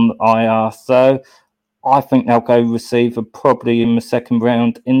up on IR. So I think they'll go receiver probably in the second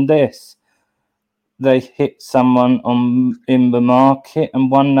round. In this, they hit someone in the market,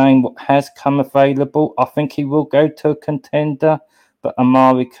 and one name has come available. I think he will go to a contender, but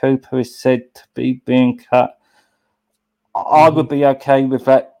Amari Cooper is said to be being cut. I would be okay with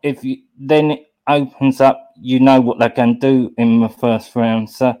that. Then it opens up, you know what they're going to do in the first round.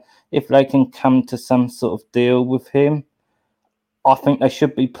 So if they can come to some sort of deal with him, I think they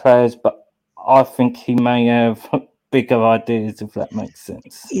should be players, but I think he may have bigger ideas, if that makes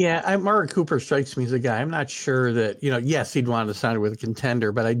sense. Yeah, Amari Cooper strikes me as a guy. I'm not sure that, yes, he'd want to sign with a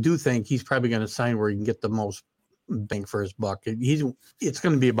contender, but I do think he's probably going to sign where he can get the most bang for his buck. It's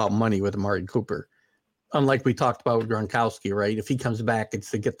going to be about money with Amari Cooper. Unlike we talked about with Gronkowski, right? If he comes back,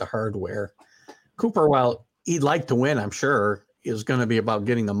 it's to get the hardware. Cooper, while he'd like to win, I'm sure, is going to be about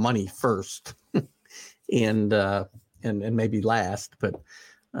getting the money first and maybe last. But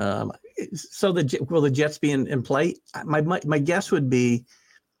so will the Jets be in play? My guess would be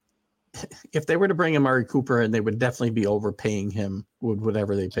if they were to bring Amari Cooper, and they would definitely be overpaying him with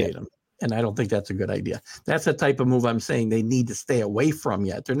whatever they paid him. And I don't think that's a good idea. That's the type of move I'm saying they need to stay away from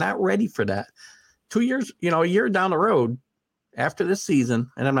yet. They're not ready for that. 2 years, a year down the road after this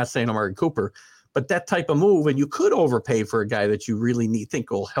season, and I'm not saying Amari Cooper, but that type of move, and you could overpay for a guy that you really think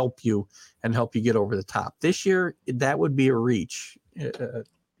will help you and help you get over the top. This year, that would be a reach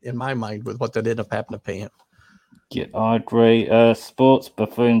in my mind with what that ended up happening to pay him. Yeah, I agree. Sports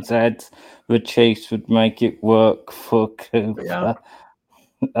buffoons ads with Chiefs would make it work for Cooper. Yeah.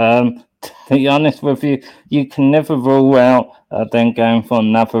 To be honest with you, you can never rule out then going for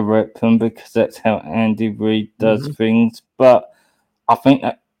another weapon because that's how Andy Reid does things. But I think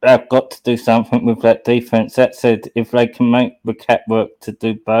that they've got to do something with that defense. That said, if they can make the cat work to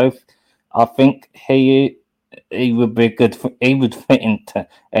do both, I think he would be good. He would fit into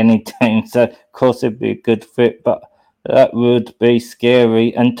any team. So of course it'd be a good fit, but that would be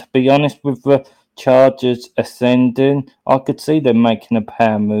scary. And to be honest, with the Chargers ascending, I could see them making a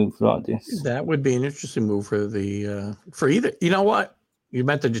power move like this. That would be an interesting move for either. You know what? You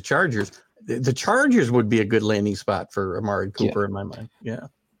mentioned the Chargers. The Chargers would be a good landing spot for Amari Cooper in my mind. Yeah.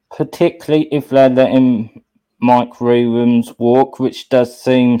 Particularly if they're letting Mike Williams walk, which does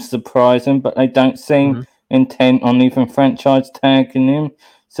seem surprising, but they don't seem intent on even franchise tagging him.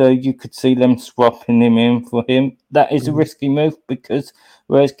 So you could see them swapping him in for him. That is a risky move because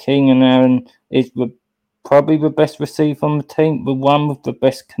whereas Keenan Allen is probably the best receiver on the team, the one with the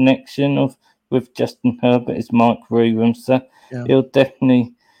best connection with Justin Herbert is Mike Williams. So it'll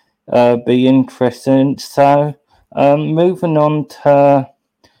definitely be interesting. So moving on to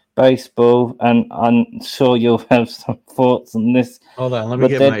baseball, and I'm sure you'll have some thoughts on this. Hold on, let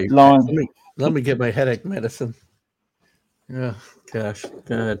me get my headache medicine. Yeah, gosh,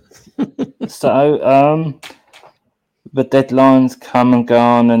 good. So the deadline's come and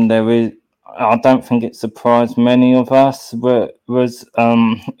gone, and I don't think it surprised many of us. There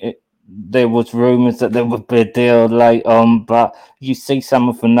was rumours that there would be a deal late on, but you see some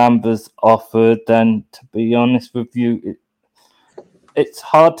of the numbers offered, and to be honest with you, it's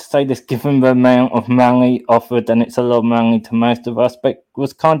hard to say this given the amount of money offered, and it's a lot of money to most of us, but it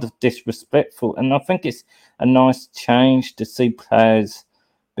was kind of disrespectful. And I think it's a nice change to see players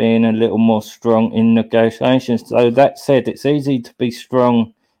being a little more strong in negotiations. So that said, it's easy to be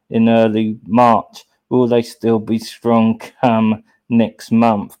strong in early March. Will they still be strong come next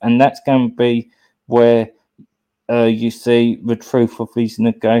month? And that's going to be where you see the truth of these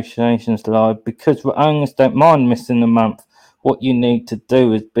negotiations lie, because the owners don't mind missing a month. What you need to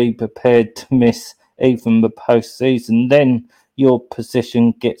do is be prepared to miss even the postseason. Then your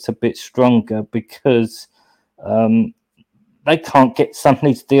position gets a bit stronger because they can't get some of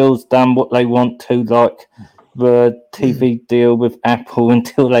these deals done what they want to, like the TV deal with Apple,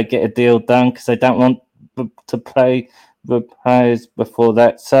 until they get a deal done because they don't want to play the players before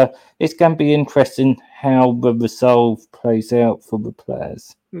that. So it's going to be interesting how the resolve plays out for the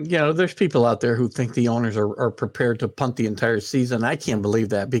players. There's people out there who think the owners are prepared to punt the entire season. I can't believe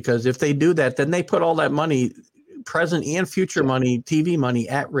that, because if they do that, then they put all that money present and future money, TV money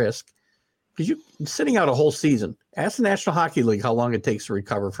at risk. Because you sitting out a whole season. Ask the National Hockey League how long it takes to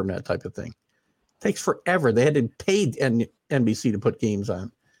recover from that type of thing. It takes forever. They had to pay NBC to put games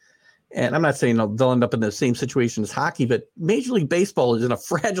on. And I'm not saying they'll end up in the same situation as hockey, but Major League Baseball is in a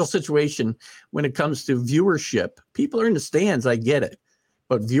fragile situation when it comes to viewership. People are in the stands, I get it.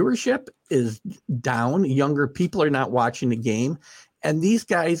 But viewership is down. Younger people are not watching the game. And these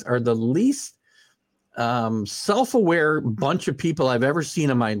guys are the least self-aware bunch of people I've ever seen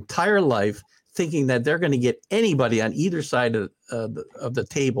in my entire life, thinking that they're going to get anybody on either side of the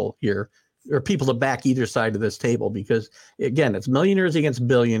table here, or people to back either side of this table, because again, it's millionaires against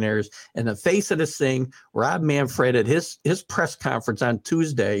billionaires. And the face of this thing, Rob Manfred at his press conference on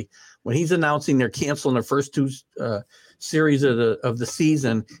Tuesday, when he's announcing they're canceling the first two series of the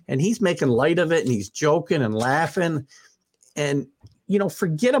season, and he's making light of it, and he's joking and laughing. And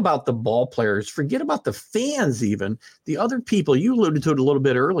forget about the ball players, forget about the fans, even the other people. You alluded to it a little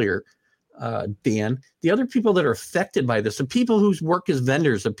bit earlier, Dan, the other people that are affected by this, the people whose work as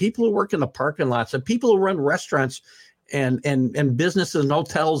vendors, the people who work in the parking lots, the people who run restaurants and businesses and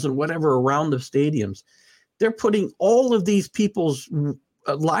hotels and whatever around the stadiums. They're putting all of these people's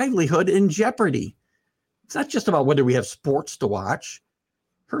livelihood in jeopardy. It's not just about whether we have sports to watch.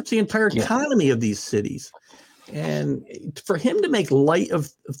 It hurts the entire economy of these cities. And for him to make light of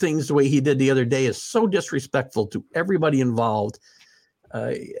things the way he did the other day is so disrespectful to everybody involved.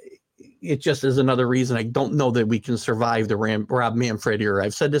 It just is another reason I don't know that we can survive the Rob Manfred era.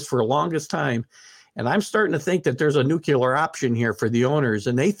 I've said this for the longest time, and I'm starting to think that there's a nuclear option here for the owners,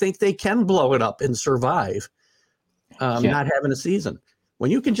 and they think they can blow it up and survive not having a season. When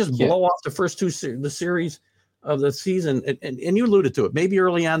you can just blow off the first the series of the season, and you alluded to it, maybe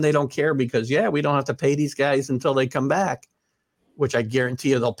early on they don't care because, we don't have to pay these guys until they come back, which I guarantee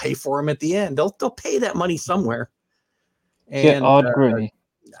you they'll pay for them at the end. They'll pay that money somewhere. And I agree.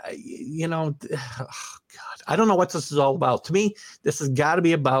 Oh God, I don't know what this is all about. To me, this has got to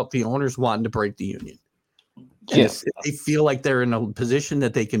be about the owners wanting to break the union. Yes, if they feel like they're in a position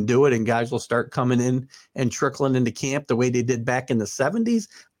that they can do it, and guys will start coming in and trickling into camp the way they did back in the 70s.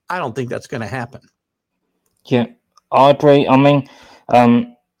 I don't think that's going to happen. Yeah, I agree. I mean,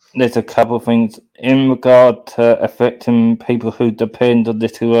 there's a couple of things in regard to affecting people who depend on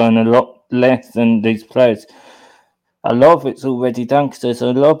this, who earn a lot less than these players. A lot of it's already done because there's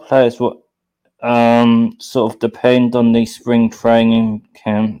a lot of players what sort of depend on these spring training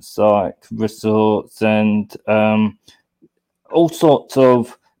camps, like resorts and all sorts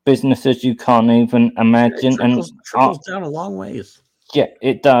of businesses you can't even imagine. It trickles down a long ways. Yeah,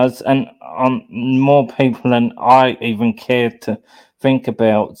 it does, and more people than I even care to think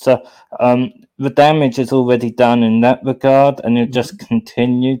about. So the damage is already done in that regard, and it'll just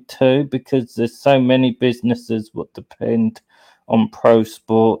continue to, because there's so many businesses what depend on pro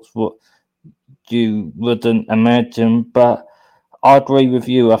sports, what you wouldn't imagine. But I agree with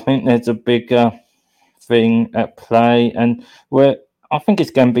you. I think there's a bigger thing at play, and I think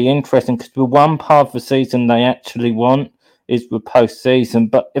it's going to be interesting, because the one part of the season they actually want is the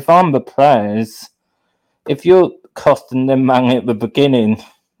postseason. But if I'm the players, if you're costing them money at the beginning,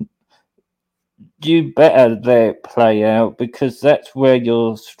 you better let it play out, because that's where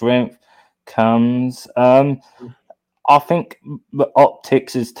your strength comes. I think the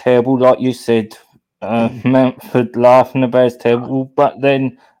optics is terrible, like you said. Manfred laughing about it's terrible, but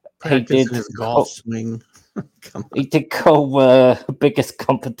then he did his golf swing. He did call the biggest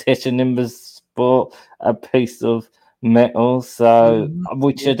competition in the sport a piece of metal, so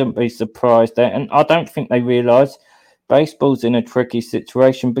we shouldn't be surprised at. And I don't think they realise baseball's in a tricky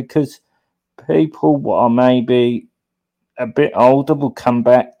situation, because people who are maybe a bit older will come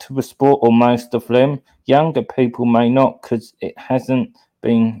back to the sport, or most of them. Younger people may not, because it hasn't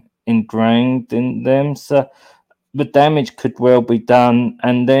been ingrained in them. So the damage could well be done,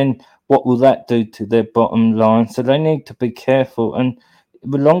 and then what will that do to their bottom line? So they need to be careful. And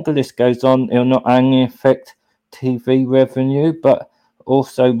the longer this goes on, it'll not only affect TV revenue, but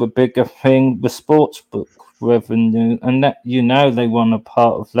also the bigger thing, the sportsbook revenue, and that they want a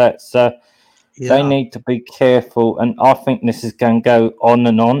part of that. So they need to be careful, and I think this is going to go on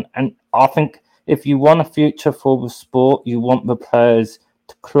and on. And I think if you want a future for the sport, you want the players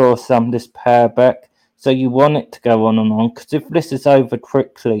to claw some of this power back. So you want it to go on and on, because if this is over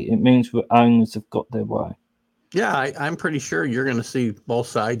quickly, it means the owners have got their way. Yeah, I'm pretty sure you're going to see both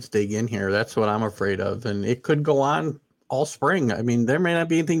sides dig in here. That's what I'm afraid of. And it could go on all spring. I mean, there may not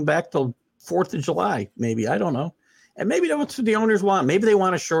be anything back till 4th of July, maybe. I don't know. And maybe that's what the owners want. Maybe they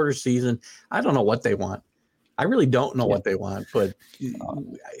want a shorter season. I don't know what they want. I really don't know what they want. But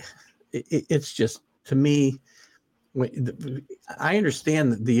it's just, to me, I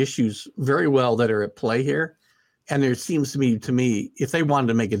understand the issues very well that are at play here. And there seems to me, if they wanted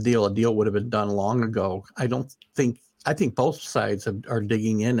to make a deal would have been done long ago. I think both sides are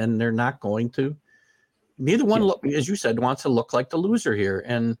digging in, and they're not going to. Neither one, as you said, wants to look like the loser here.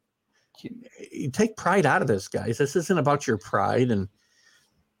 And you take pride out of this, guys. This isn't about your pride. And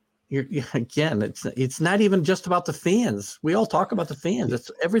again, it's not even just about the fans. We all talk about the fans.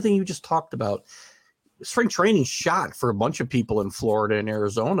 It's everything you just talked about. Spring training shot for a bunch of people in Florida and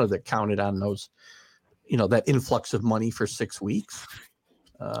Arizona that counted on those, that influx of money for 6 weeks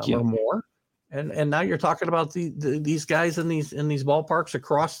or more. And now you're talking about these guys in these ballparks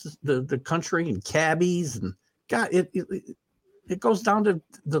across the country, and cabbies, and God, it goes down to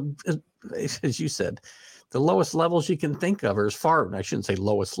as you said, the lowest levels you can think of, or as far, I shouldn't say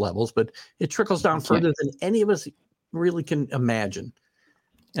lowest levels, but it trickles down further than any of us really can imagine.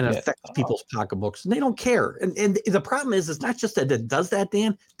 And it affects people's pocketbooks, and they don't care. And the problem is, it's not just that it does that,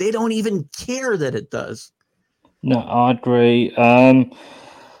 Dan. They don't even care that it does. No, I agree.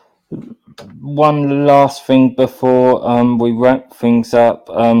 One last thing before we wrap things up,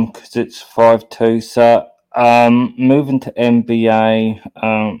 because it's 5-2. So moving to NBA,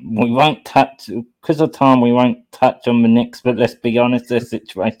 we won't touch, because of time, we won't touch on the Knicks, but let's be honest, their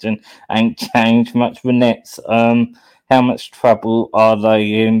situation ain't changed much. The Nets, how much trouble are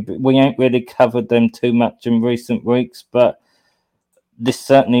they in? We ain't really covered them too much in recent weeks, but this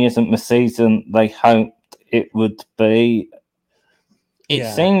certainly isn't the season they hoped it would be.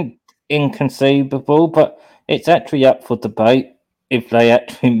 It seemed inconceivable, but it's actually up for debate if they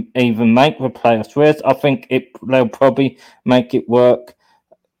actually even make the playoffs. Whereas I think they'll probably make it work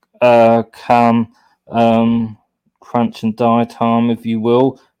come crunch and die time, if you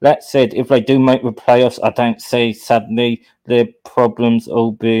will. That said, if they do make the playoffs, I don't see suddenly their problems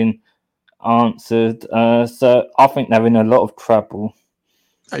all being answered. So I think they're in a lot of trouble.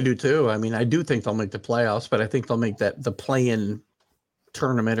 I do too. I mean, I do think they'll make the playoffs, but I think they'll make the play-in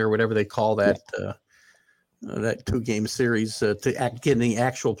tournament, or whatever they call that, that 2-game series to get in the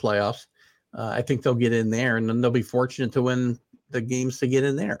actual playoffs. I think they'll get in there, and then they'll be fortunate to win the games to get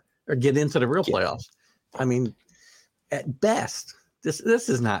in there or get into the real playoffs. I mean, at best, this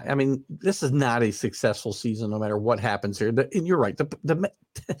is not. I mean, this is not a successful season, no matter what happens here. And you're right. The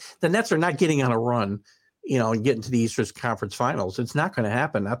Nets are not getting on a run, and getting to the Eastern Conference Finals. It's not going to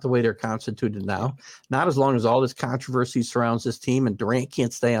happen. Not the way they're constituted now. Not as long as all this controversy surrounds this team, and Durant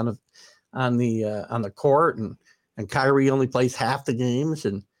can't stay on the court, and Kyrie only plays half the games.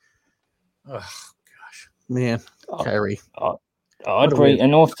 And oh gosh, man, Kyrie. I agree,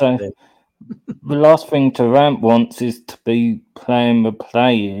 and also the last thing Durant wants is to be playing the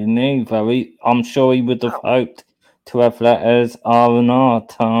play-in either. I'm sure he would have hoped to have that as R&R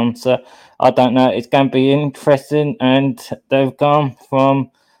time. So I don't know. It's going to be interesting, and they've gone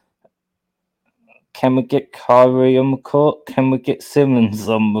from, can we get Kyrie on the court? Can we get Simmons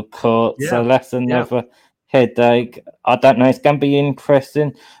on the court? Yeah. So that's another headache. I don't know. It's going to be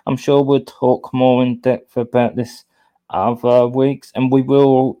interesting. I'm sure we'll talk more in depth about this other weeks, and we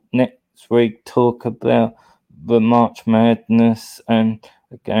will next week talk about the March Madness and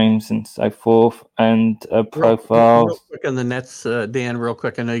the games and so forth, and profiles. Real quick on the Nets, Dan, real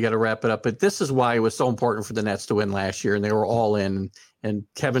quick. I know you got to wrap it up, but this is why it was so important for the Nets to win last year, and they were all in. And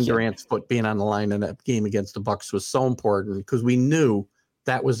Kevin Durant's foot being on the line in that game against the Bucks was so important, because we knew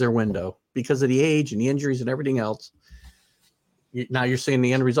that was their window because of the age and the injuries and everything else. Now you're seeing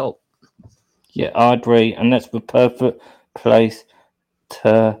the end result. Yeah, I agree, and that's the perfect place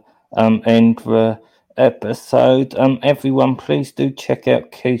to end the episode. Everyone, please do check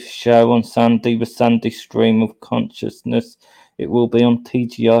out Keith's show on Sunday, the Sunday Stream of Consciousness. It will be on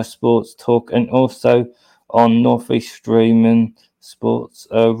TGI Sports Talk, and also on Northeast Streaming Sports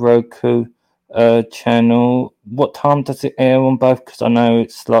Roku channel. What time does it air on both? Because I know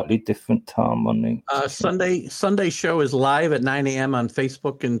it's slightly different time on the Sunday show is live at 9 a.m. on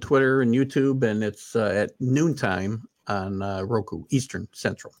Facebook and Twitter and YouTube, and it's at noontime on Roku, Eastern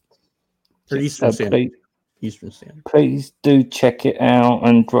Central. Eastern Standard. Please do check it out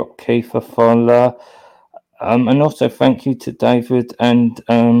and drop Keith a follow. And also thank you to David and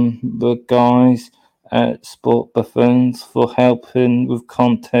the guys at Sport Buffoons for helping with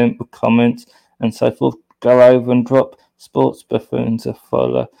content, with comments, and so forth. Go over and drop Sports Buffoons a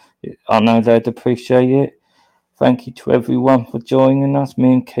follow. I know they'd appreciate it. Thank you to everyone for joining us.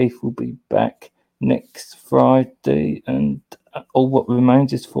 Me and Keith will be back next Friday, and all what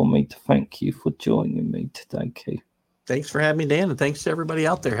remains is for me to thank you for joining me today, Keith. Thanks for having me, Dan, and thanks to everybody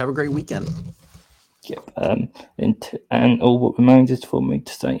out there. Have a great weekend. Yep. And all what remains is for me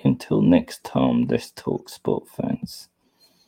to say until next time, let's talk sport, fans.